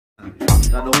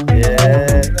People,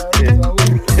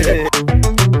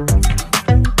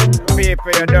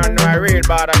 you don't know a real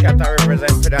Border Cat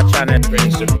represent for that channel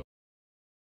principle.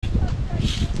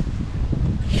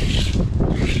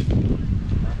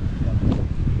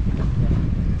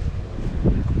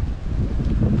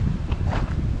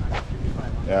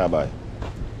 Yeah, boy.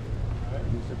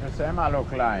 The same I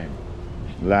look lime.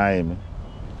 Lime.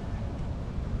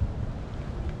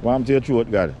 Warm to your throat,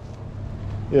 God.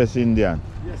 Yes, Indian.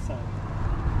 Yes, sir.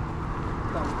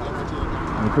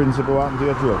 In principle, warm to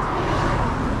your throat.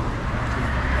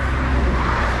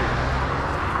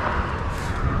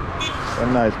 A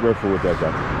nice breadfruit, that.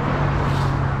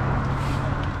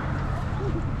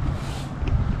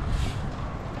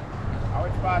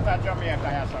 Which part of Jamaica you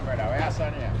son, brother? Where you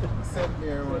son here? Sent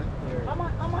here, right? I'm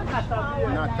not Not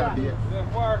Tabby. Yeah,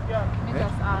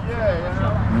 you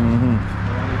know. Mm-hmm.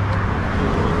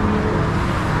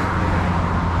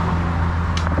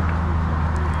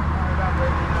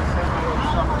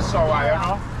 Sour, you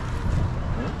know.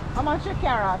 How much your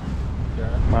carrot?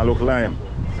 I look lime.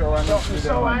 So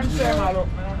I'm saying I look.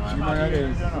 And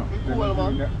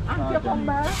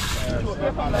cucumber? How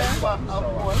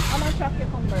much your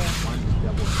cucumber?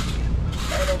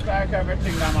 It looks like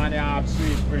everything that man you have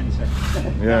sweet, princess.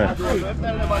 Yeah.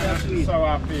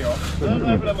 Sour for you.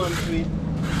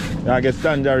 Yeah, I get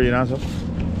tangerine and stuff.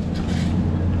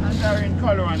 Tangerine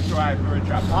color and try for a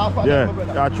chop. Yeah,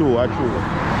 that's true, that's true.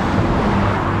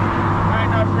 Why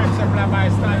not principle by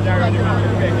tangerine? You have to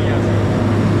pay me.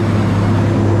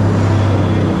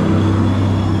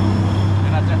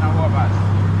 You're not taking no overs.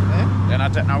 You're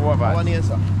not taking no overs. One year,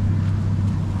 sir.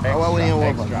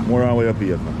 Extra. More on where you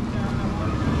pay, man.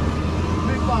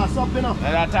 Big boss, up enough.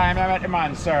 That time I met the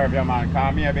man serve you, man,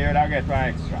 because maybe you'd get one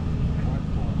extra.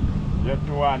 You're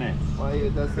too honest. Why you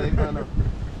just say, kind of,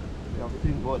 you have to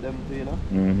think about them too, you know?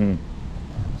 Mm-hmm.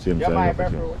 Same You size. buy of the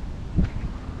breadfruit?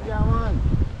 Yeah, man.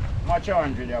 Much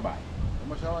 100 you buy? How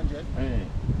much 100?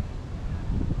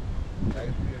 Like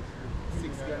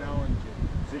 6 grand 100.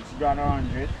 6 grand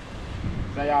 100.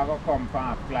 So you're going to come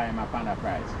from climb up on the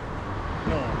price.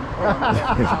 No.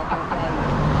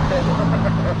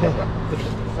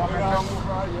 So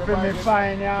for me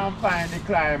find you and find the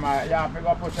climber, you have to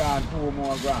go put on 2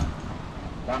 more grand.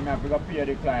 So I have to go pay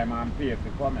the climber and pay for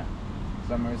come here.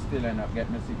 So I still end up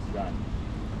getting 6 grand.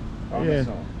 Yeah.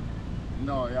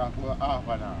 No, you have to go half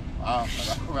an hour.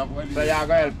 So you're going to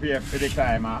help pay for the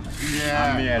climber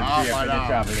Yeah, and me help pay for the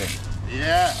traveling.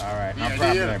 Yeah. Alright, no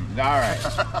problem. Alright.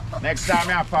 Next time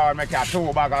I forward, make a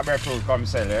 2 bag of breadfruit come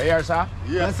sell you. Here, sir?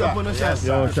 Yes, sir. Yes,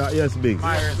 Yo, sir. yes, big.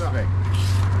 My respect.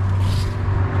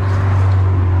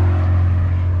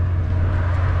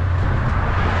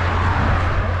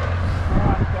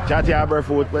 Chatty have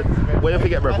breadfruit, but where you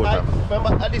forget breadfruit from?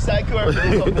 Remember, I decided to work for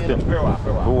something, you know?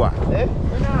 For what? Eh?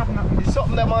 It's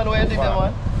something that man where you live,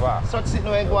 man. What? Such sitting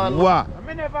where you go on. What?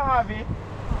 I never have it.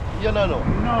 You don't know. No, I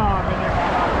never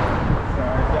have it. So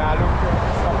if you look for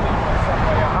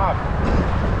something you have.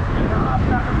 You don't have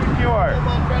nothing to cure. Come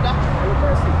on, brother.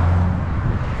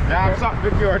 You have something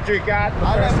to cure, 3 cards?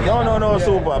 No,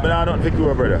 super. But I don't think you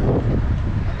were brother.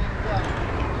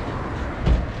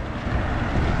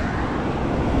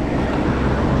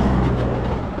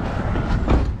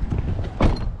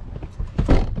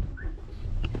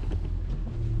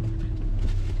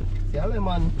 See a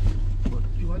lemon. But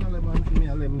you want a lemon for me,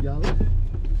 a lemon gal?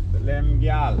 Lem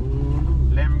gal.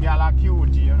 Lem gal are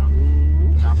cute, you know. You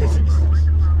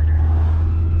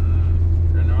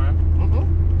know him?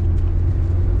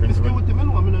 It's cute, I don't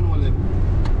know lemon.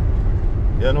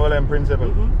 You know them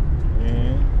principle?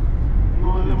 No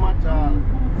lemon at all.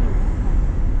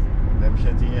 Them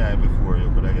shit in here before you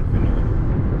could have get finished.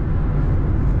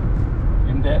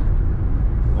 In there?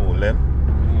 Oh, them?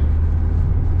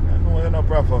 I know you're not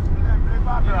proper.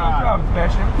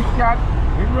 Flesh him. Cat.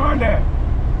 We run there.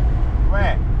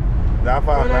 Where? That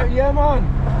far, man? Yeah, man.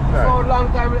 Right. For a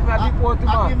long time with my deport, I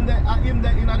man. him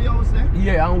there in the house there.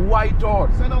 Yeah, and white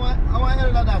out. So now, how the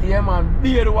hell that? Yeah, man.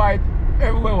 Beard white,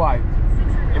 everywhere white.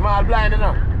 Him all blind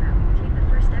enough.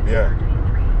 Yeah.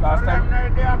 Last time.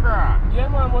 Yeah,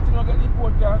 man, but you don't get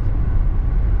deport card.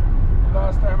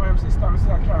 Last time my sister, I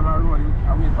climb a road, I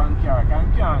wait for the car, I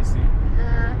can't see.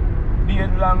 Yeah.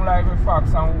 Beard long like a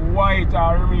fox and white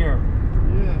or mirror.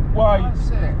 Yeah. White.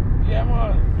 Say, Yeah,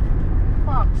 man.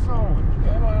 fuck sound.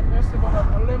 Yeah, man, I'm just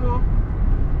about a limo.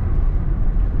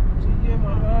 See, yeah,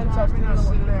 man, my hands are I mean, I see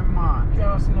still them, man.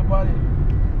 can't see nobody.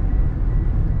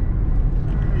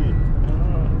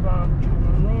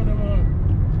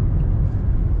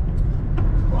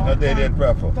 No, they did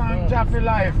proper. Thank you for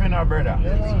life, you know, brother.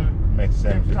 Yeah, man. makes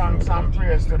sense. Give thanks and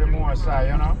praise to the Most High,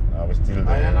 you know. I was still there.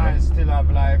 I and I still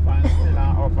have life and still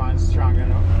up and strong, you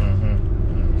know.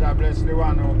 God bless the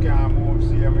one who can't move,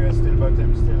 see him here still, but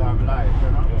him still have life, you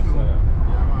know. Yes, sir.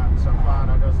 Yeah, man. So,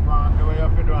 Father, just go and do what you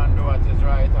have to do and do what is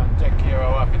right and take care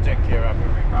of what you take care of.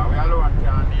 Because we alone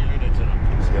can't deal with it, you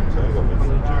know. Same, so you go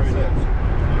The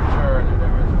journey,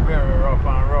 them is very rough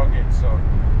and rugged, so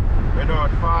without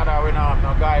Father, we don't have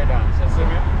no guidance, you see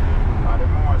me? And the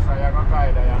Most High, you go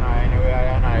guide you know, anywhere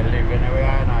and I live, anywhere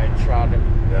and I trod.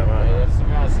 Yeah, man. You see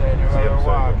me, I say, anywhere we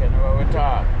walk, anywhere we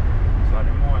talk. So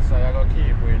the Most High, you go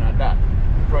keep we in that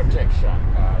protection,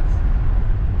 cause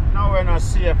now we're not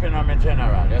safe in my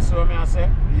general, you see what me I say?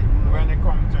 When it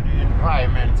comes to the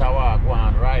environment I walk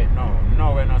on right now,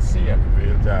 we're not safe.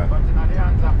 Real time. But in the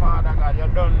hands of Father God, you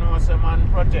don't know some man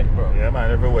protect, bro. Yeah,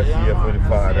 man, everywhere Yeah, safe for the man,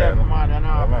 Father. safe, you know. man, you don't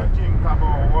Yeah, have man. to think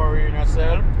about worrying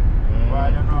yourself. Well,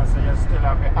 you know, so you still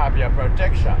have your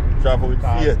protection. Travel with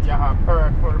Because faith. you have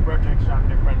earthful protection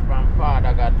different from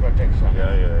Father God protection.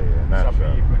 Yeah. So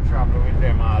Natural. people travel with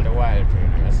them all the while too,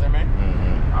 you see me?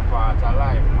 A part of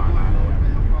life, man.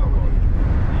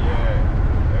 Yeah.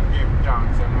 You give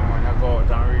thanks, you know, when you go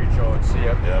out and reach out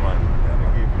safe. Yeah, man. You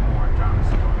give more thanks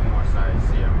to the Most High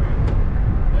same way.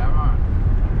 Yeah, man.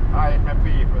 Alright, my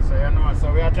people, so you know,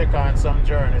 so we are taking on some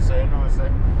journey, so you know, so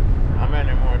how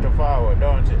many more to forward,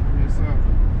 don't it? Yes, sir.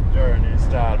 Journey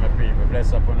style, my people.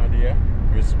 Bless up on the day.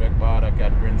 Respect Father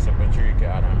Cat, Principal, Tree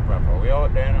Cat, and Proper. We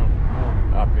out there now.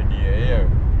 Happy day,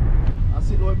 yeah. I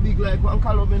see no big like one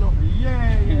column, you know.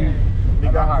 Yeah. Big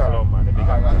and column, man. The big and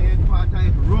And column. the head part of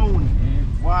it round.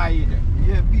 Wide.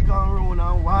 Yeah, big and round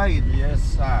and wide. Yes,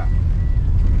 sir.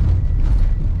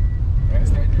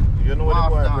 You know what the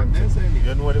boy Half down, principle? them say it.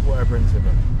 You know what the boy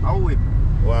principle? A whip.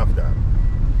 Go after.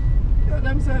 Yeah,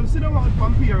 them say I'm sitting out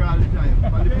from pier all the time,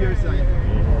 on the pier side.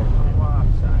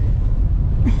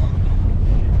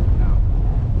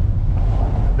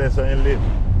 That's where you live.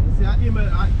 You see, I him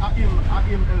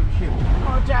help ship.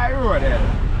 Out there road, eh?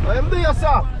 I am there,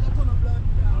 sir.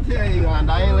 Yeah, you and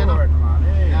I, you know. Road, man.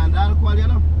 Yeah, and alcohol, you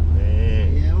know.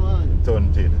 Yeah, man.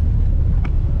 Tunted.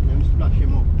 Them splash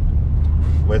him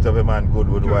up. Wait up a man good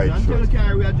with white Until shoes. the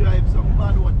car we drive some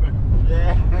bad road, brother.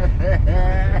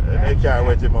 Yeah. They can't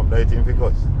wet him up, now you think for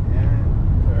cuss.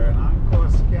 Turn and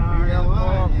cuss, car. Yeah,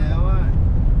 man. Yeah,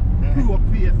 man. Crew up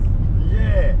face.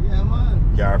 Yeah. Yeah,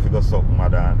 man. Car figure something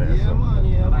mad on there. Yeah, so. man.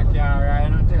 Yeah, And I man. can't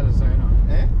ride and tell so, you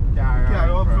know. Eh? Car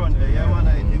Car up front there. Yeah, man. I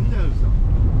him tell so.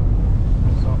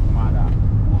 Something mad.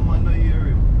 Woman no hear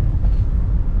him.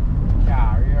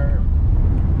 Car here.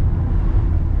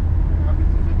 Happy to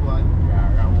see boy.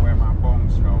 Car where my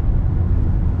bones now.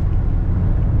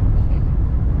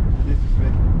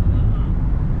 Disrespect.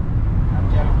 I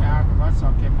tell car because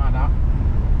suck him mother.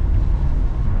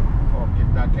 Fuck if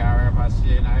that car ever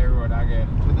see in the road again.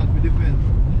 So that we defend.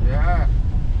 Yeah.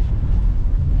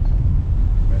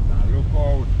 Better look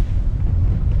out.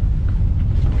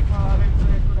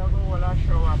 Could have go all a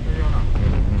show after, you know.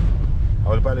 I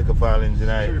will probably could fall in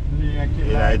tonight. Trip naked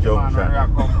In like a the man junction. when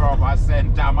you come from a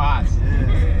St. Thomas.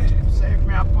 Say if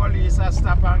me a police a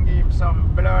stop and give him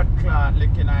some blood clot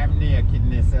licking him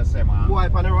nakedness, you say, man. Boy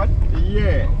up on the road.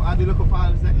 Yeah. How do you look up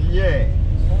all this? Yeah.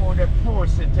 Oh, the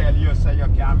pussy tell you say you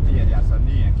can't be there so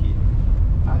naked.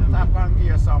 And stop and give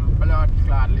you some blood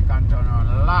clot lick and turn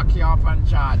around, lock you up and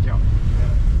charge you.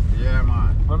 Yeah,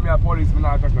 man. When me a police, me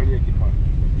not touch my naked man.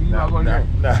 You Nah, not going nah,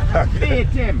 there. nah. Beat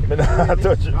him. Me not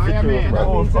touch it Oh, for you true, mean? bro.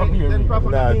 Oh, fuck you. Then proper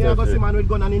Nah, me touch go see it. man with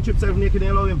gun and him trip self naked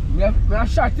and allow him. Me a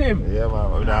shot him. Yeah,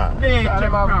 man. Nah. Beat Tell him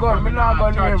him I've proper, gun. Me not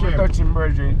going near him to touch him,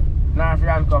 brethren. Now if you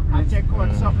handcuff I me. take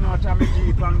out something out of my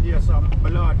Jeep and give you some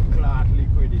blood clot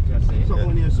liquid, you say. Something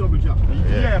on your sober job.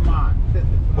 Yeah, man.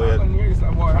 But I'm going you, near this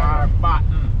boy. Or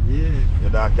button. Yeah. you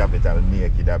don't capital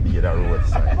naked and be the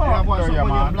roadside. Yeah, boy, to something you, on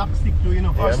your man. black stick too, you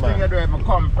know. Yeah, First man. thing you do if you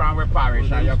come from we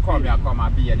parish and you come here, come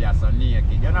and be there so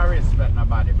naked. You don't respect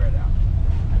nobody, brother.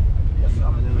 You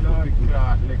some blood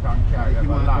clot lick and carry you,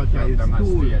 man lock got you his down the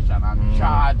stool. station and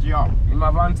charge you. In my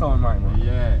van town, man.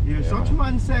 Yeah. Yeah, such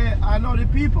man say, I know the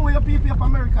people where your people up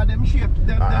America, them shape,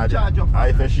 them charge up.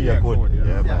 I for sure Shake could. good, yeah.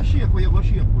 Yeah, Yeah, man. shake where you go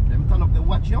shake with them. Turn up the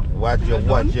watch you. Watch you,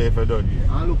 watch you if you don't.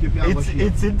 And look if you have a shake.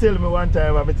 It's tell me one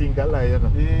time I think I lie, you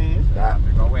know. Yeah. That,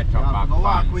 You go wet You up have back to go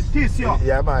walk pants. with this, yo. You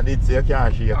yeah, man, it's you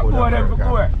can't shake I with go there for go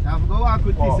America. there. have to go walk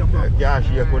with this, You yo. can't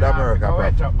shake with America, You go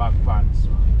wet bro. up back pants.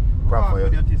 Proper, Walk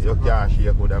with your tits you up, can't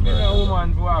shake with Me no America.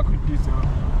 woman to walk with this, I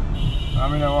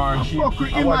mean, I want shit. Fuck with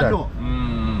How him, about man, that?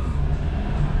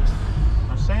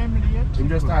 though. Same late. Him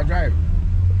just start drive.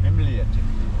 Him late.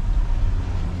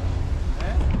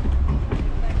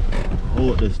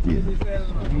 Hold the steel.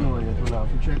 No, you don't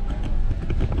have to check.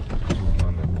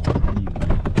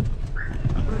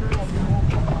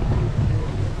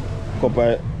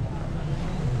 couple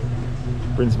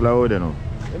principal how they know.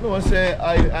 You know say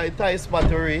I tie spot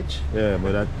to reach. Yeah,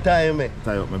 but that Tie me.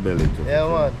 tie up my belly too. Yeah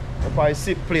man. If I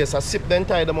sip place, I sip then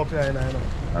tie them up here, you know.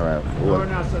 Alright.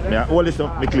 Hold this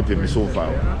up, me clip it me so far.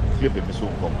 Clip it me so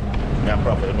come. Me a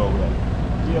prophet know that.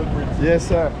 Yes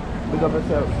sir. Big up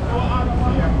yourself.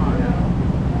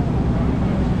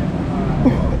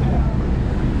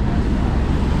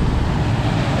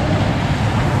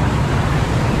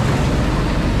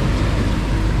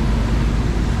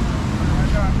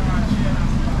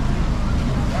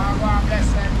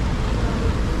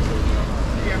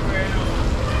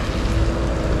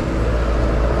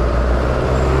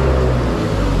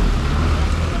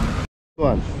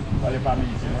 One.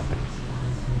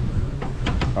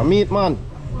 A meat man.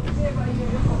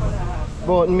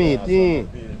 Goat meat, yeah.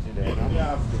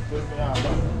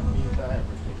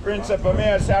 Principal, me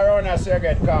and Sarona say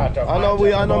get caught up. I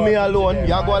know me alone. You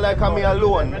go like me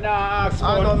alone.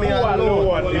 I know me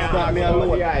alone. It's not me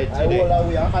alone. I will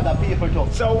we are other people too.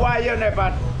 So why you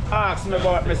never ask me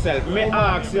about myself? Me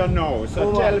ask you now.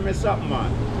 So tell me something,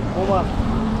 man. Woman,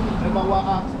 remember what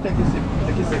I asked? Take a sip.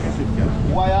 Take a sip, girl.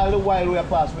 Why all the while we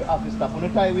pass we have to stop? When you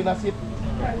try we not sip?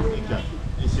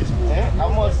 Eh?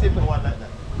 I must sip one like that.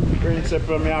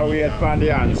 Principal, me I wait for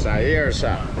the answer. Here,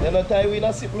 sir. You know try we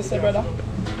not sip, Mr. Brother?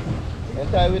 You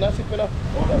try we not sip, you know?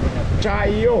 Try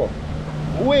you.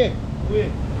 Wait.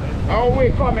 How we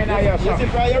coming at you, You sir? see,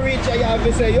 when you reach here, you have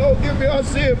to say, yo, give me a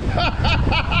sip. No, I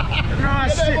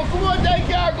You sip. never come on, take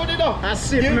care, good enough. I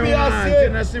sip Give me me a one. sip. You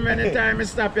know, see many times I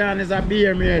stop here and it's a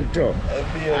beer me too.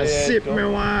 I sip me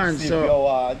one, Sip so. your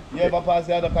one. You ever pass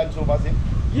the other consumer sip?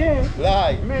 Yeah.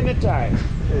 Lie. Many times.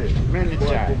 Many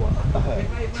times.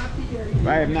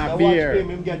 Five Now not watch beer.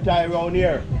 him get tired around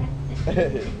here. I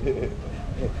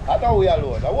thought we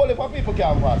alone. A whole heap of people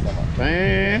can't pass here, man.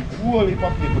 Eh? A whole heap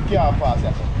of people can't pass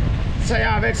here. So you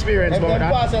have experience If about they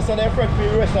that? pass here, so they're afraid for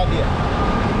the rest of the day.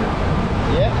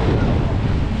 Yeah?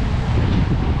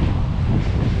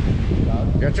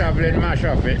 You're traveling mash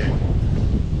up it.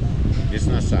 It's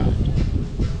not sad.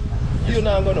 You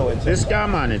not gonna know it. This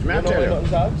can manage, may I You know tell nothing,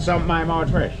 sir? you. Some my mouth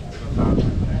fresh. I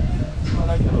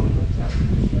like to know.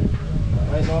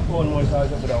 I know phone more so I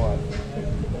just put that one.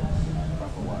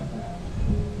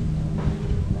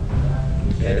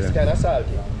 Yeah, this kind of salty.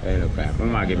 Hey, look,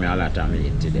 Mama give me a lot of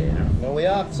meat today, you know. Now we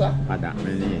ask, sir. I that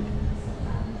me need.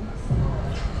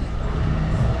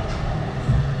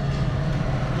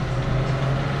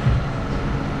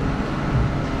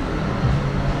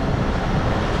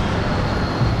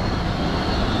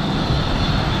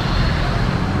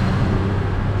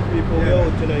 People we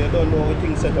out, you know, you don't know how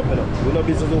things set up, you know. We no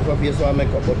business over here so I make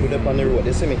up, but we live on the road,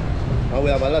 you see me? And we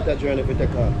have a lot of journey to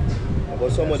take on.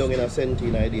 But somewhere down in a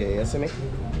Sentina idea, you see me?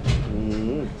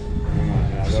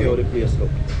 See how the place look.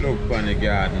 Look on the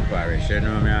garden parish, you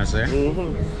know what I say?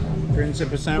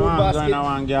 Principal say Food I'm basket. going to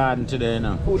one garden today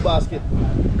now. Food basket. He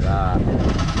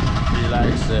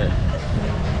like say,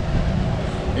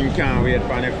 he can't wait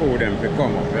for the food them to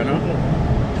come up, you know?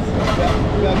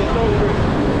 We are getting hungry.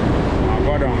 I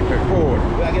go down for food.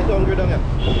 We are getting hungry down here.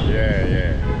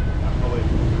 Yeah.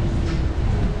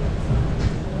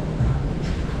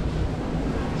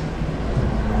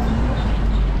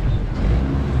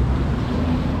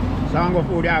 So I'm going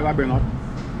to food I gotta bring up.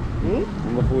 I'm going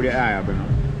to food I gotta bring up.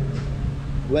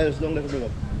 Where else don't let bring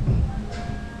up?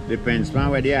 Depends on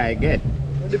where the eye get.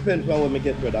 It depends on what we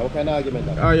get, brother. What kind of argument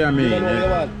that? Oh, you mean? You don't know what you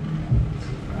want.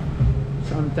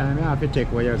 Sometimes you have to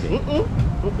check where you get.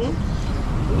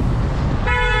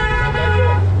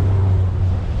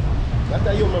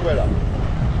 That's you, my brother.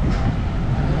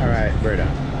 Alright, brother.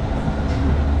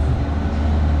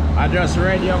 I just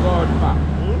read your gold pack.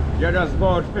 You just go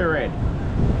out for red.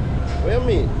 What do you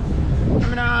mean? I'm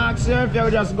gonna ask you if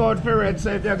you just go out for red,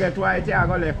 so if you get white, you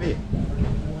go left it.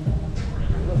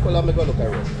 What color me go look at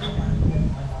red?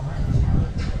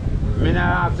 I'm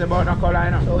not ask you about the color,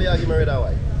 you know. So you give me red or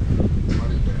white?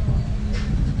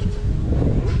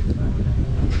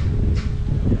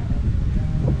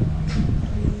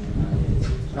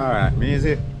 Alright, me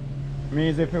easy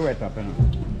for wet up, you know.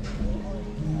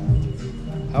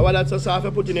 How about that so soft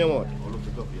you put in your mouth?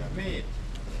 Me.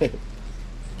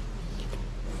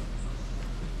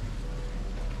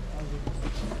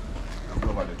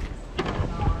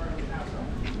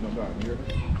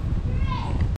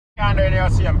 Under the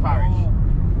same parish.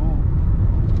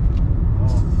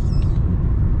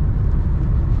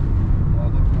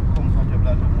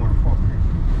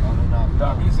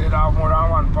 That he said I have more than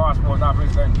one passport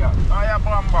office then can. Oh, you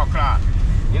bumbo class.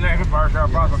 You know every parish have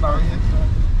a passport office.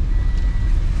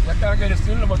 You can't get it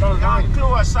still, but don't Not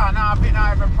closer, not in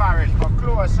every parish, but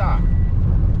closer.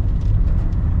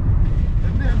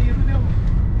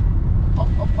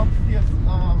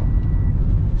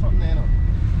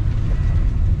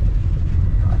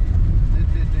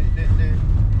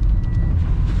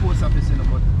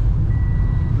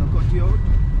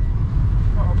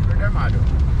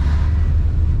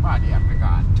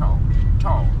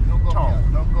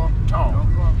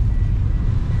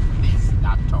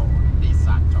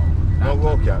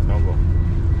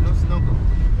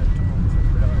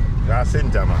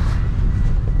 Sinta, man.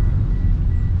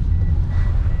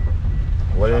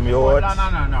 What am you Portland,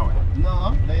 out? no.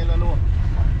 No, they don't know.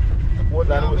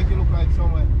 Portland, Make it look like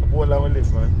somewhere. Portland will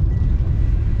live, man.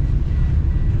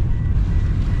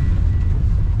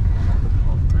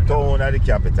 Town are the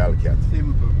capital, cat.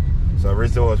 Simple. So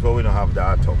resource where we don't have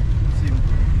that town. Simple.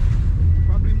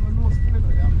 Probably no know still,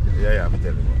 I'm telling you. Yeah, I'm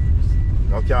telling you.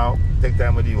 Now can't take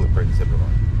time with you with principle,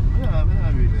 man. Yeah, I'm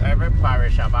not really. Every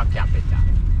parish have a capital.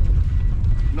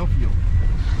 No few.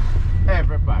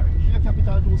 Every parish. Your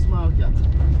capital too small, cat.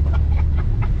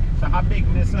 So a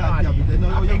bigness Not capital. No,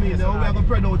 what you mean? Now we have to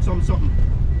spread out something.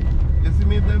 You see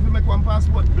me, if we make one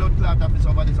passport, blood clot office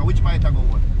over this, so which might I go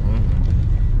on?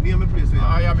 Near my place.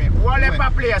 Oh, you mean? What if a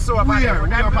place over there? Where?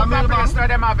 Them look a place where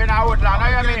them have in a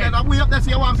woodland, you mean? We up there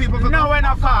see one people. No, we're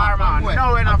not far, man.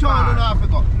 No, we're not far.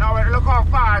 No, look how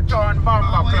far town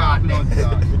bumper clot.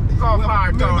 Look how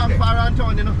far town.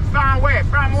 From where?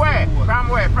 From where? From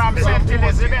where? From St.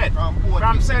 Elizabeth.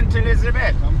 From St.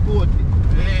 Elizabeth. From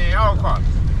Portland. Yeah, how come?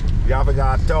 You have to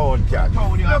go to town, cat.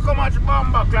 Look how much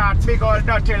bumper clot, big old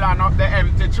dirty land up the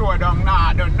empty throw down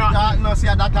now, do nothing. No, see,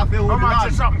 that have How much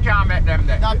woodland. something can't make them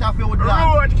there? That have woodland.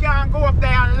 Road can't go up there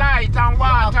and light and You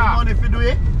have the water. money if you do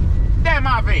it. Them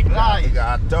have it. You have to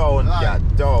go to town, cat.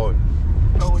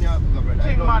 Town. Town you have to go, brother.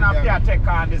 King man up here take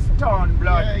on this town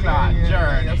blood clot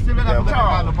journey. You still would have to take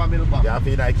on up a Millbank. You have to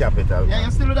be in the capital. Yeah,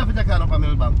 you still would have to take on up a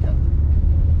Millbank.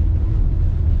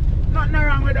 Nothing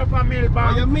wrong with up a What you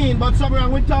Millbank. mean? But something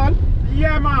wrong with town?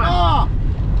 Yeah, man.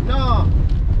 No,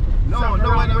 Something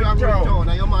wrong with town.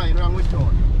 Are your mind wrong with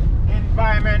town?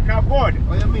 Environment no good.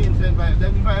 What you mean, the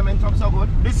environment up so good?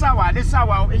 This hour.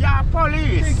 Yeah,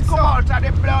 police. Big Come fuck. out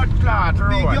of the blood clot road.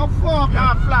 Big your fuck.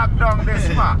 You flag down this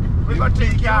spot. We go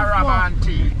take Big your your rubber fuck. and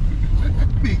tea.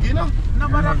 Big, you know?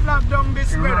 Nobody flag down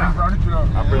this brother. A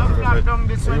No principle. flag down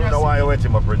this You one. know why you went to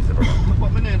my principle.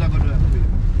 But my name not going to do that for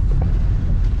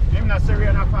you. Him not serious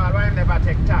enough fall. Why him never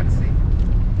take taxi?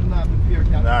 Not the fear,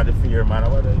 cat. Nah, the fear,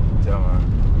 man. What do you tell,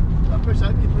 man? That pressure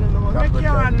keep you know. Make you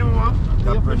know.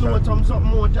 You have to know something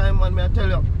more time, man, me I tell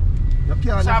you. You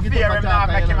can't So just get fear up him and now talk,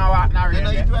 make you him know. a walk now You know,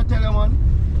 really. it I tell you, man.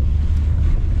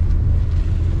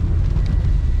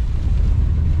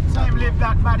 So him live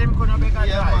that bad, him couldn't beg a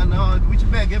Yeah, drive. man, no, which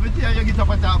beg? Every time you get up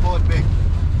and talk about beg.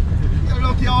 You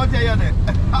look you out here, then.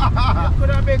 Could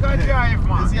have beg a drive, You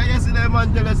man. see, yesterday,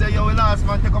 man, tell us, say, yo, last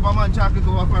man, take up a man chocolate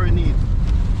over for a need.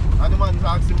 And the man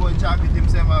asked him about chocolate, him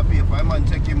say, man, pay for a man,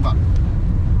 check him back.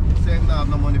 He say, him not have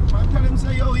no money. Man, tell him,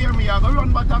 say, yo, hear me, I go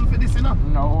run bottom for this, you know.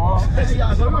 No. Hey,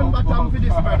 I go run bottom for this,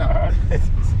 brother.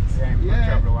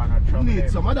 Yeah, trouble, one of trouble. Need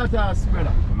some other task,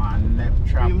 brother. Man, left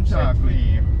trap Him set chocolate. for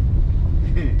him.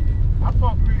 I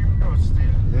fuck with him though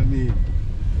still. You mean?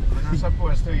 We're not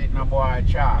supposed to eat no boy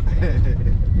chocolate.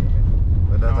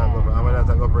 But that's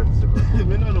a good principle.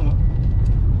 Me no know.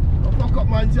 I fuck up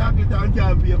man chocolate and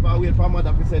can't pay for wait for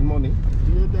mother to send money.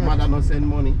 Mother no send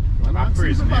money. Man, A ask him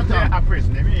prison, for him there, bottom. a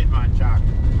prison, him eat man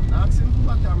chocolate. Ask him for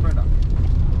bottom, brother.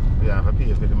 Yeah, I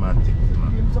pay for the man tickets, Give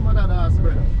man. him some other ass,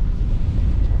 brother.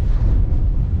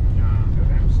 Yeah, so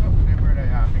them something, them brother,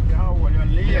 yeah. Think you how old you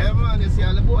live. Yeah, man, you see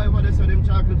all the boy for they sell them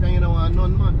chocolate and you know want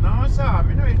none, man. No, sir,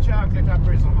 me no eat chocolate at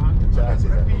prison, man. Chocolate, The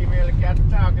yeah. female get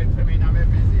chocolate for me in my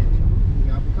visit.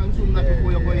 You have to consume that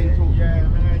before you go into. Yeah,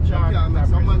 me no eat You chocolate can't make at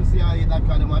some man prison. see I eat that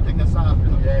because they want to take a soft,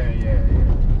 you know. Yeah.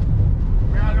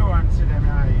 Me alone see them,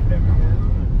 I eat them. Me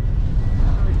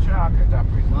no eat chocolate at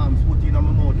prison. Mom's put in on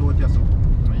my mouth out here, so.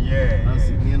 Yeah. And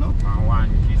see me, you know. And one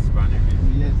kiss for the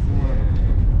visit. Yes,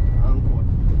 man. Uncle.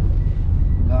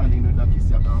 Darling, with that kiss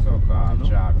you can't So fuck, called you know.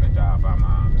 chocolate off of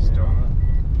mom's tongue.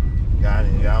 You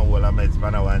can't hold a meds,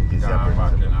 man. I want this, your Gone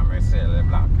back in principle. and me sell the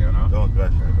black, you know. Don't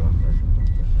crash her, don't crash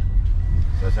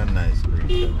her. Such a nice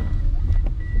cream.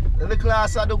 The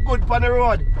class are the good on the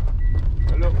road.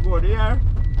 You look good here.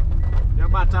 Your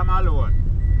bottom alone.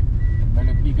 I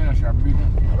look big and sharp, big.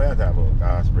 What are you talking about?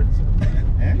 Gas principle.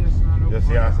 Eh? Yes, man, look You see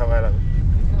good. us a while ago?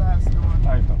 The class, no one.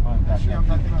 Tight up, man. She have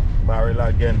that, you know. Barrel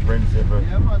again, principle.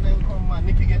 Yeah, man, then come, man.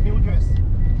 Nicky get new dress.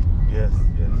 Yes.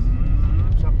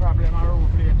 It's a problem a roof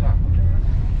later.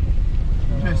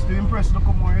 Dress to impress, look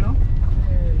more, you know.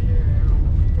 Yeah,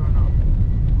 roof turn up.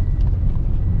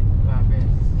 La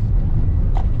best.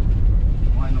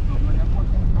 Why not come, man?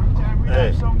 Sometimes we Hey.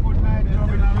 have some good night job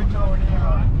in our town here,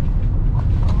 man.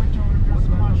 Our town just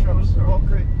smash up so.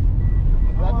 Okay.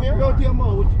 That me out your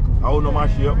mouth. I don't know my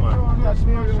shit up, man. That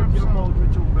me out your mouth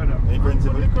with you, brother. Any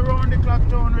principle? Look around the clock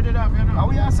town we did have, you know. How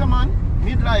we are, some man?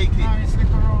 Mid like it. Nice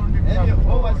look around the clock Any, town.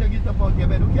 how was you get up out your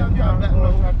bed? We can't talk that Out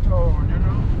now. of town, you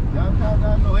know. Can't talk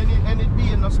that now. Any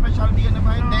day, no special day,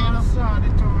 never in there, you No, know. sir, the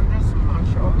town just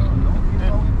smash Oh, up. no, we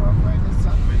know we can't find the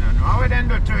sun. Me no How we then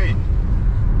do to it?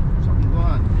 Something go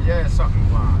on. Yeah, something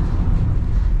go on.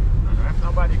 I know if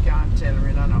nobody can tell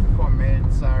me no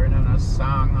comments or no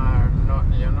song or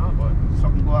nothing, you know, but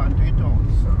Something go on to it all.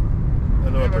 so. I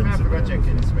know a Maybe I have to principle. go check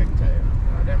inspector, you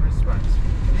know. Them responsible.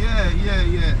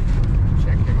 Yeah.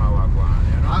 Check him out what go on,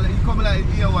 you know. He come like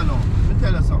here one now. Let me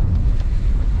tell you something.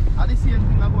 And the same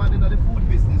thing I go on in the food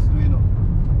business too, you know.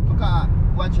 Because,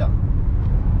 watch out.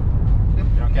 You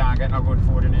can't get no good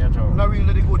food in here too. Not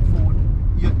really the good food.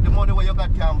 The money where you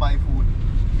got can't buy food.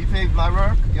 If you have my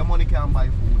work, your money can't buy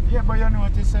food. Yeah, but you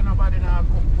notice say nobody now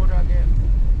cook food again.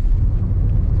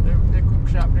 They cook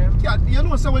shop them. Yeah, you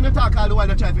know, so when you talk all the while,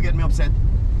 you try to get me upset.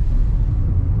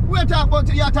 We talk about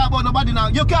nobody now.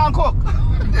 You can't cook.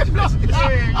 Yeah,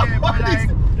 but like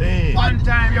Hey. one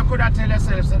time you could have tell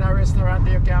yourself in a restaurant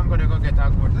you can't go to go get a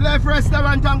good. Left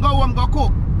restaurant and go home, go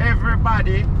cook.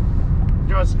 Everybody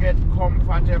just get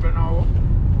comfortable now.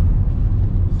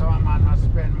 So a man not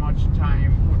spend much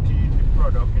time putting the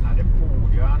product in the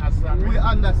food. You understand me? We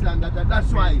understand that.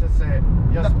 That's why. To say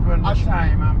you spend the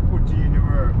time and put in the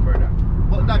work, brother.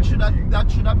 But that should have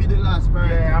been the last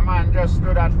priority. Yeah, a man just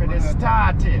do that for the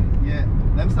starting. Yeah.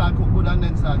 Them start cook good and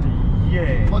then start.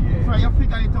 Yeah. But for you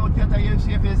figure it out, get a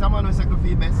UCF is a man who second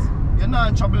fee best. You're not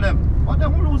in trouble them. But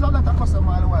them will lose a lot of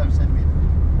customers all the while, said me.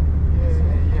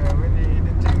 Yeah, we need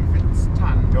the thing to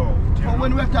stand out. But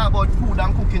when we talk about food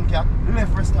and cooking, cat,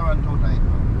 left restaurant out of it.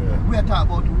 Yeah. We talk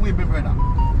about we, my brother.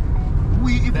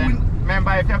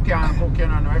 Remember, if you can't cook, you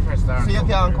don't know if restaurant. So you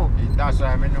can't cook? That's why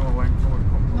I know when food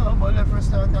cook. No, but left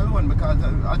restaurant alone because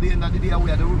at the end of the day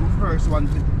we are the first one.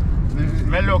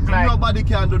 Me look like nobody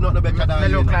can do nothing better than me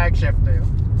you. look like chef to you.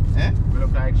 Eh? Me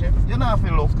look like chef. You know if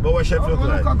you look. But what chef look we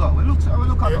like? Look at we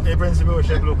look at In principle, what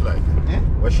chef look like? Eh?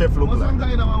 What chef look But some like?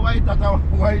 guy in a white hat, a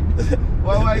white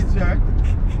shirt.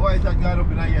 White hat got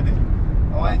up in a head. A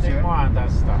white What you shirt. want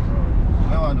that stuff?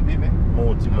 I want to be me.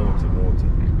 Moti buyer.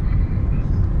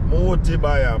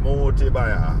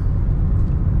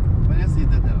 When you see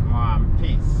that, I want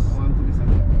peace. I want to be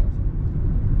something.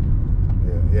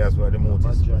 Yeah, that's why the moti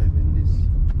Bad is. driving this.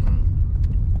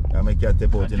 I make you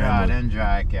step out in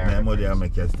Enjoy, carry. my mother, I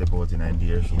make you step out in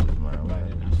deer shoes, man.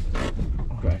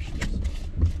 Crash this.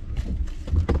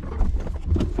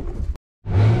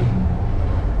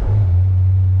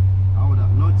 How would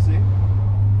that not say?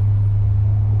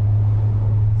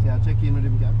 See, I check in with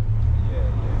him, cat. Yeah.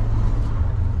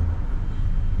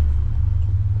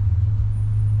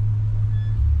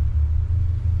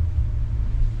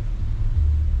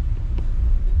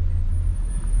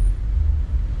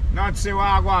 Not see what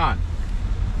I want.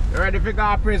 You ready for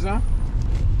go to prison?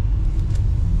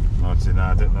 Nothing,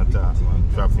 not take no talk, man.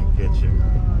 Traffic catch him.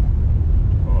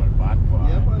 Oh, bad boy.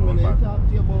 Yeah, but when they bad. talk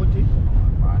to you about it,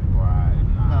 Bad boy.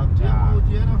 talk to you about it,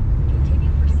 you know.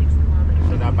 Continue for 6 kilometers.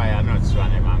 Should I buy a nuts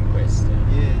from him and question?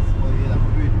 Yes, but you have to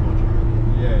do it much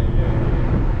earlier.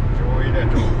 Yeah. Joey the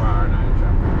too far now,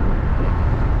 traffic.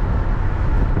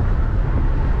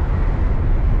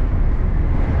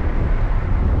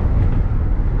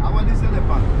 How are this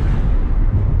elephant?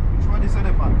 Which one is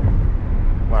elephant?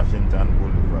 Washington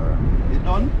Boulevard. It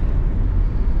done?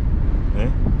 Eh?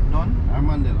 Done? Or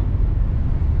Mandela?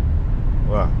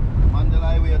 What? Mandela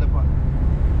Highway elephant.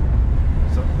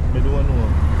 So, I don't know.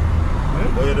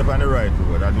 But you're on the right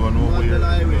road. I don't know where you're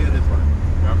Mandela Highway elephant.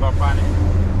 You go on it?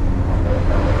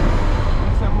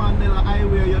 Mr. Mandela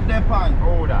Highway, you're depend.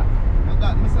 Hold that. You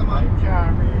got Mr. I Man?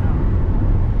 can't read now.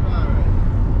 Alright.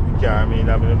 You can't mean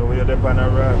I don't know where you're on the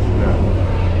right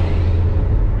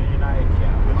Me I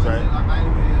can't. You try. Mandela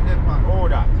Highway, you're depend. Hold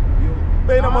that. You.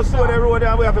 But you must go the road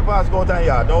and we have to pass out and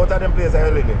yard. Now out of them places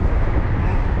you live.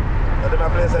 Out of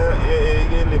them places you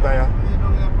live here. You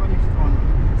don't get punished on.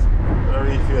 We don't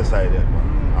reach for your side yet, man.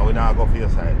 And we now go for your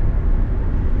side.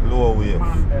 Low wave.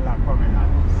 Mandela coming at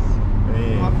us.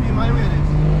 You want to feel my way this?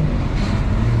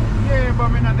 Yeah, but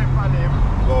me not the fan him.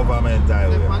 Government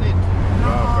highway. Depend it.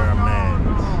 Government.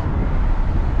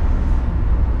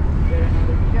 Yeah, in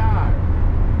the car.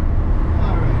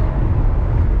 Alright.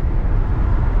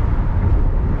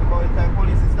 About the time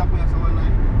police stop you so one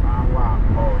night. And walk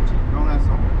out. Long as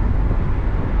so.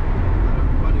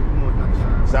 Everybody come out and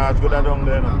share. Sarge good at down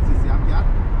there, no? Sissy and cat.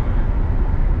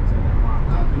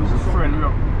 Look at friend,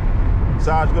 look.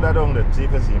 Sarge good at down there.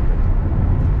 Chief is simple.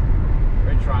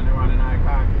 Which one you want in our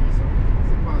car keys?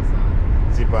 Sip and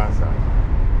sand. Zip and Sarge.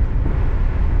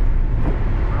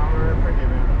 Now we're pretty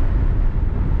man.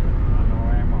 I know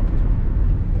where I'm up to.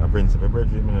 The principal bridge,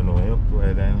 I don't know where you up to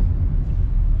where then.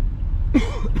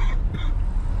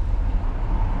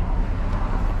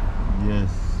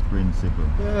 Yes, principal.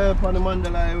 Yeah, upon the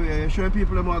Mandela Highway. You sure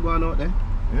people them are going out there?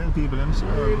 Yeah, people them sure.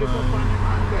 Really go on the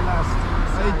Mandela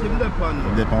I think the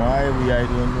pan. The pan highway, I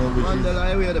don't know which Mandela is.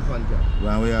 highway the pan car.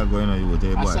 When we are going on, you would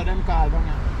tell I saw boy. them call down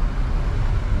here.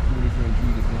 Two different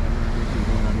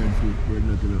fruit, bread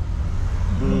nut, you know.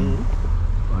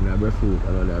 And that fruit,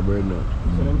 and that bread nut.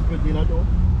 So them split in a two?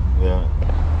 Yeah.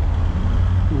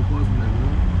 2 cousin, you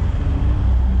know.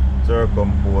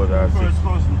 Circumpose or First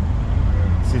cousin.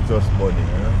 citrus bunny,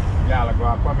 you know. Y'all go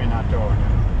come in a town, you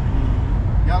know.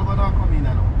 Y'all gonna come in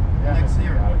now. Yeah, Next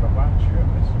year. Y'all go back to you.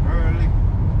 Early.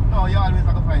 No, you always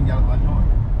have to find y'all going down.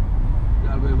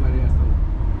 Y'all go by the restaurant.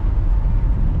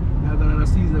 Y'all gonna have a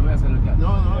season of restaurant like that. No.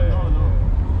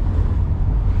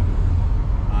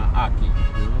 Aki. You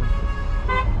know?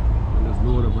 And just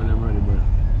load up on them ready, bro.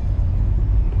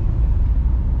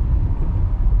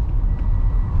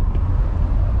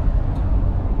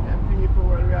 Them people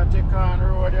will we are take on the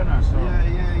road, you know, so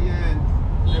Yeah.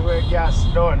 the way gas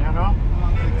done, you know.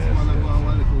 Next one I go on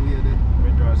one little way there. We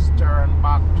just turn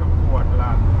back to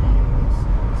Portland.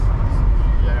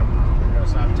 Yeah, we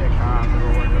just have to take on the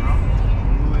road, you know.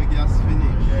 The way gas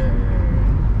finish. Yeah.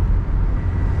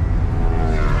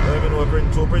 Even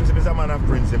though two principles, a man of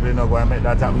principle, you know, go and make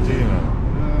that happen to you, man.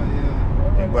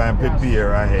 Yeah. You go and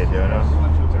prepare ahead, you know.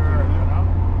 Turn, you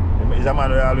know. He's a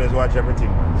man who always watch everything,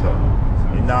 man. So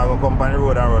he now go come on the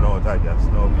road and run out of gas,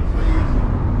 no peace.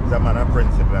 He's a man of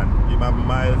principle and he might be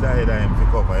miles ahead of him to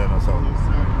cover, you know, so Yes,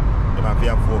 sir. he might be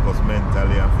focus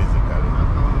mentally and physically.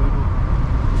 That's how we do.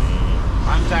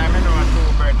 One time, you know, two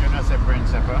birds, you know, say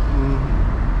principle.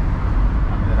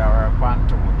 And they were one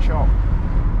to chop.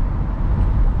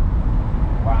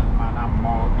 One man and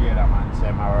more, the other man say,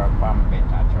 I work one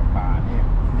better chop on him.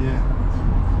 Yeah.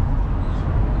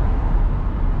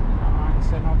 The man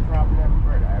say, no problem,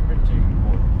 brother, everything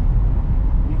good.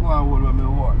 You go and hold with me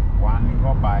what? One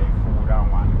go buy food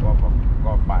and one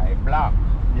go buy block.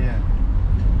 Yeah.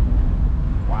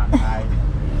 One night.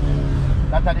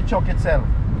 That's the chuck itself.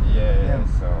 Yeah,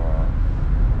 so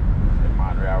the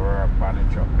man we work on the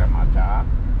truck them attack.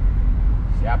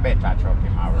 See a better truck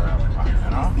him a work on, you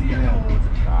know? Yeah.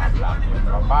 So a black him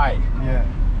go buy. Yeah.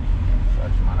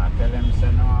 Such man I tell him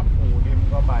say no a food him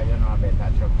go buy, you know, a better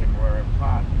truck him work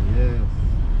on. Yes.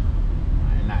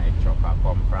 And night truck a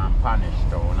come from Panish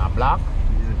Town a block.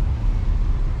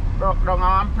 Yeah. Broke down a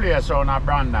one place on a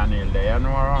Brandon Hill there, you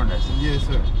know around this. Yes,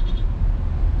 sir.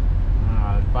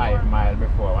 5 miles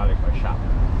before a little shop.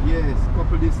 Yes.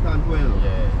 Couple distance well.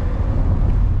 Yeah.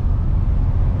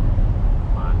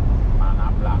 Man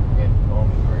a black get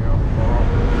hungry up.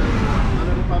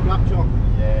 Another black chuck.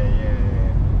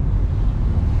 Yeah.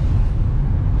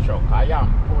 Chuck I am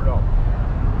pull up.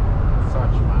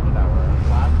 Such man that were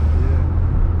fat. Yeah.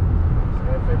 So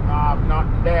if him not have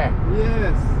nothing there,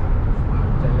 Yes. man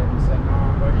tell him say no,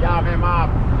 but yam him up.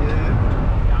 Yeah.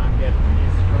 Can't get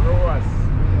these screws.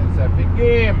 So if he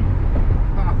game.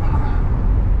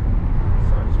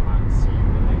 Such man see him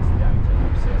the next day and tell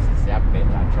him say a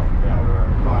better truck there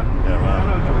work on. Yeah, man.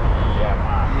 Yeah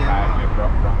man. Yeah. Like me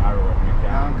broke down a road me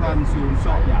And consume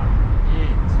something.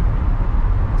 eat.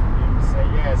 Him say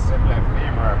yes, him left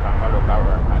him work and go look at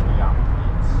work and yam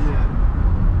eat. Yeah.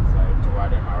 So the two of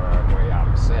them are work where yam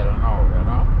sell now, you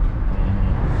know.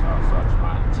 So such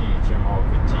man teach him how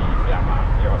to teach yam and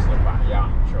hustle and yam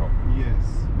truck. Yes.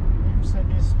 Him say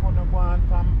this couldn't go on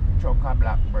from truck a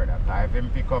black brother. Cause if him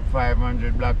pick up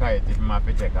 500 black items, him have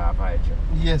to take off a truck.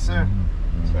 Yes, sir.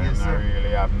 So Yes, him not sir. really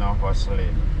have no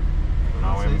hustling.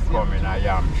 Now So him it's come in a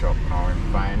yam truck, now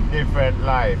him find different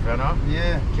life, you know.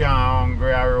 Yeah. Can't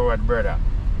hungry a road, brother.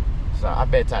 So a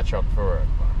better truck for work,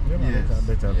 man. Yeah, man, Yes.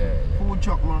 better. Yeah. Food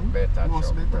truck, man. Better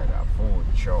Most truck, better. brother. Food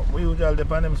truck. We usually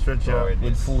depend them stretch So it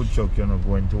with is. food truck, you know,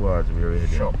 going towards where we're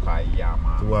heading. Truck a yam,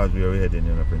 man. Towards where we're heading,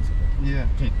 you know, principle. Yeah.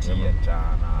 Potato and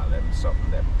all them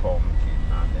something, them pumpkin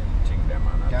and them thing them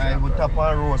and a Guy with jack tap of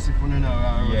it. and roast if you know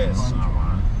how to Yes, roast no, man.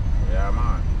 man. Yeah,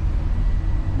 man.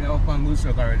 Me up on good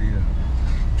truck already, you know.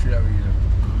 3 hours, you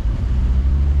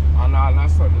know. And all of a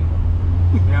sudden,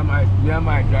 me and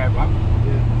my driver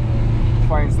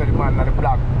finds the man at the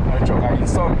block and the truck and eat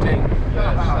something.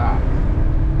 Yes, sir.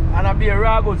 And I be a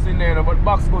raw goods in there, you know, but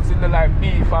box goods in there like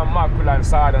beef and mackerel and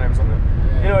sardine and something.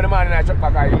 Yeah. You know the man in the truck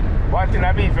like I eat. One thing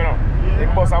of beef, you know. He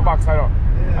bust a box, you know.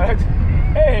 Yeah. And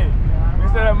hey,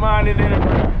 instead of man in there,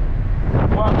 brother.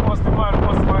 One customer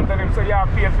tell him, so you have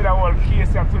to pay for the whole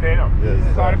case here today, you know. Yes,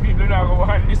 So the sir. people don't go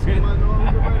want this way. Man, no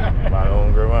hungry, brother. Man,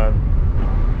 hungry, man.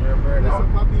 Your That's brother.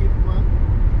 up a beef, man.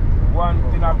 One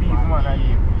thing of beef, man. And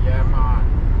Yeah,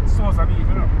 man. sauce of beef, you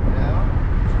know. Yeah.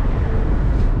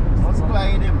 Let's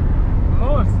glide him.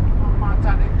 Most. No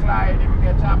matter the Clyde, him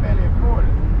get a belly full.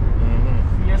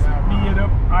 Mm-hmm. Face made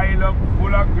up, oil up,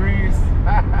 full of grease.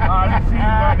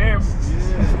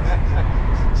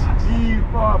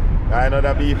 I know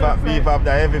the beef have the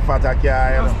heavy fat a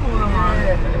car, you know.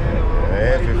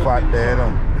 Heavy fat there, you know.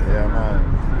 Yeah, man.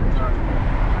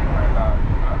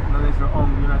 Now if you're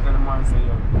hungry, you know, tell the man say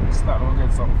you start to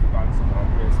get something to dance in one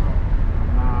place, man.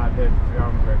 Nah, dead for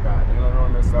hungry, God. You don't know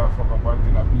when they start fuck up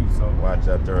until a beef, so. Watch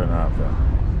that turn off, yeah.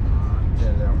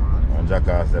 Tell them, man. And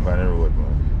Jackass step on the road,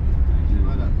 man.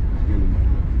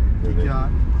 Kick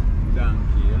yard.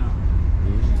 Donkey, you know.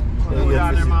 Yeah, Good yes,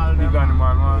 animal, Big them.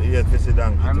 animal, man. He had to sit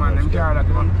down. And man, them carry that,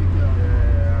 man.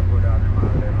 Yeah, good animal,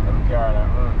 them. Them carry that,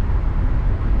 man.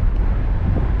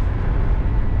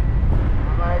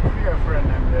 My dear friend,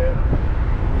 them there.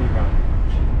 Vegan.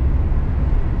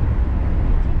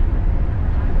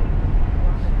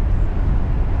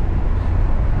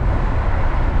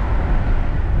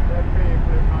 The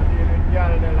people not dealing with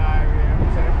girl the highway, I'm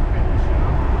saying finish, you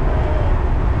know.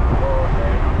 Go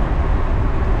there, you know.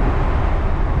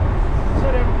 So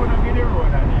them couldn't get the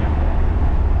road on here.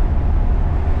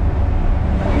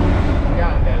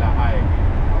 Girl the highway.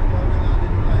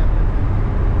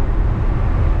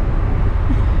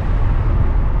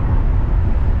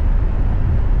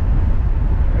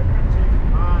 Everything,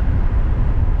 man.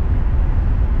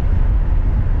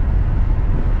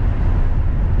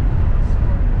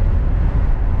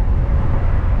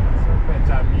 So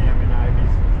better name in our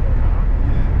business, you know.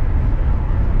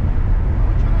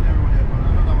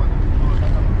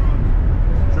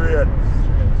 Trade.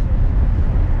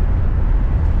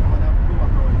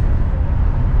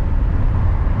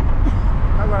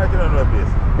 I'm gonna get on the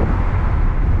place.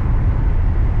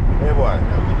 Hey boy.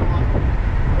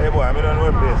 Hey boy, I'm on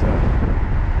the place, man.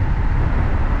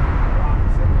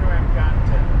 So you can't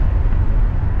tell.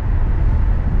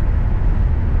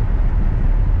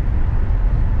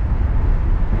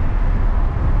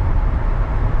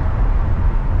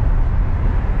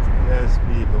 There's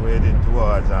people waiting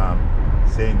towards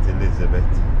St.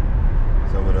 Elizabeth.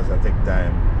 So we just take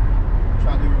time,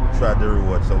 tread the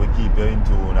road, so we keep you in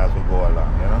tune as we go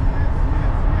along, you know?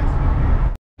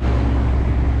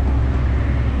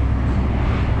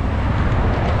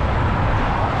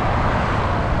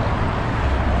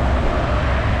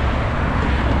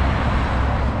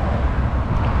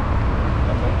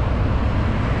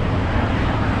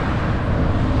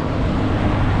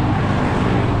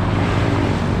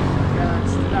 Can't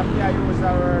stop here, use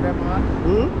the word, man.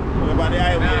 We're on the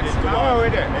highway, Nah, heading how are we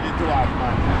there? heading towards,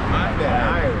 man. On the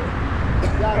highway.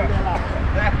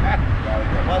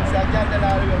 Once I get the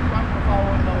line, we'll come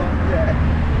forward now. Yeah.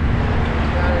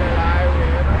 Down the highway,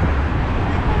 you know.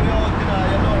 People we out, you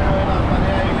know, you know, going up on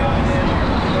the highway on there. You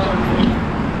know what I mean?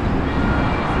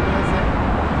 See what I say?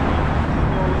 You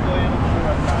know we're going up.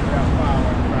 Sure, down there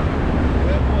forward from it.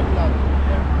 We're both land.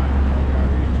 Yeah, man. We're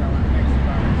reach our next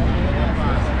part. Yeah,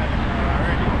 pass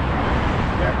already.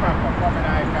 Yeah, proper coming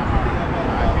out of camera.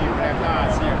 People that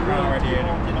pass here already, you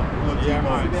know. Yeah,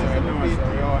 man. So you know, so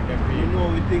we out the You people.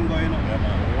 know we think going up.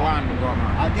 One go,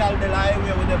 man. A girl the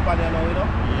highway with the panel now, you know?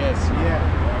 Yes, man. Yeah.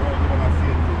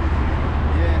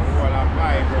 Yes. All of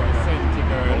five girls, senti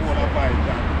girls.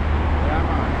 Yeah,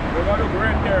 man. We got to go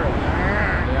right there.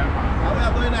 Yeah, man. And we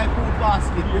are going like food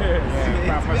basket. Yes.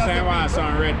 Yeah, Papa say want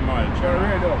some red mulch. You're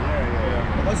ready up.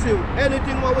 Yeah. But see,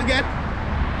 anything what we get,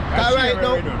 cause right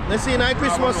now, let's see now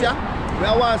Christmas, yeah, we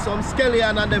want some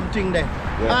scallion and them thing there.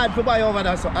 Yeah. Hard to buy over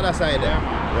the other side there. Yeah,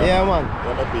 man. Yeah, man.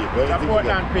 Yeah, my people. The Anything we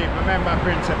Portland get. people, remember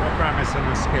principle promising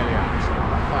the scallion. So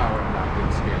forward that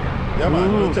with scallion. Yeah,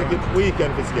 man. We'll check it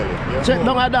weekend for scaling. Yeah? Check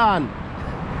down a Dan.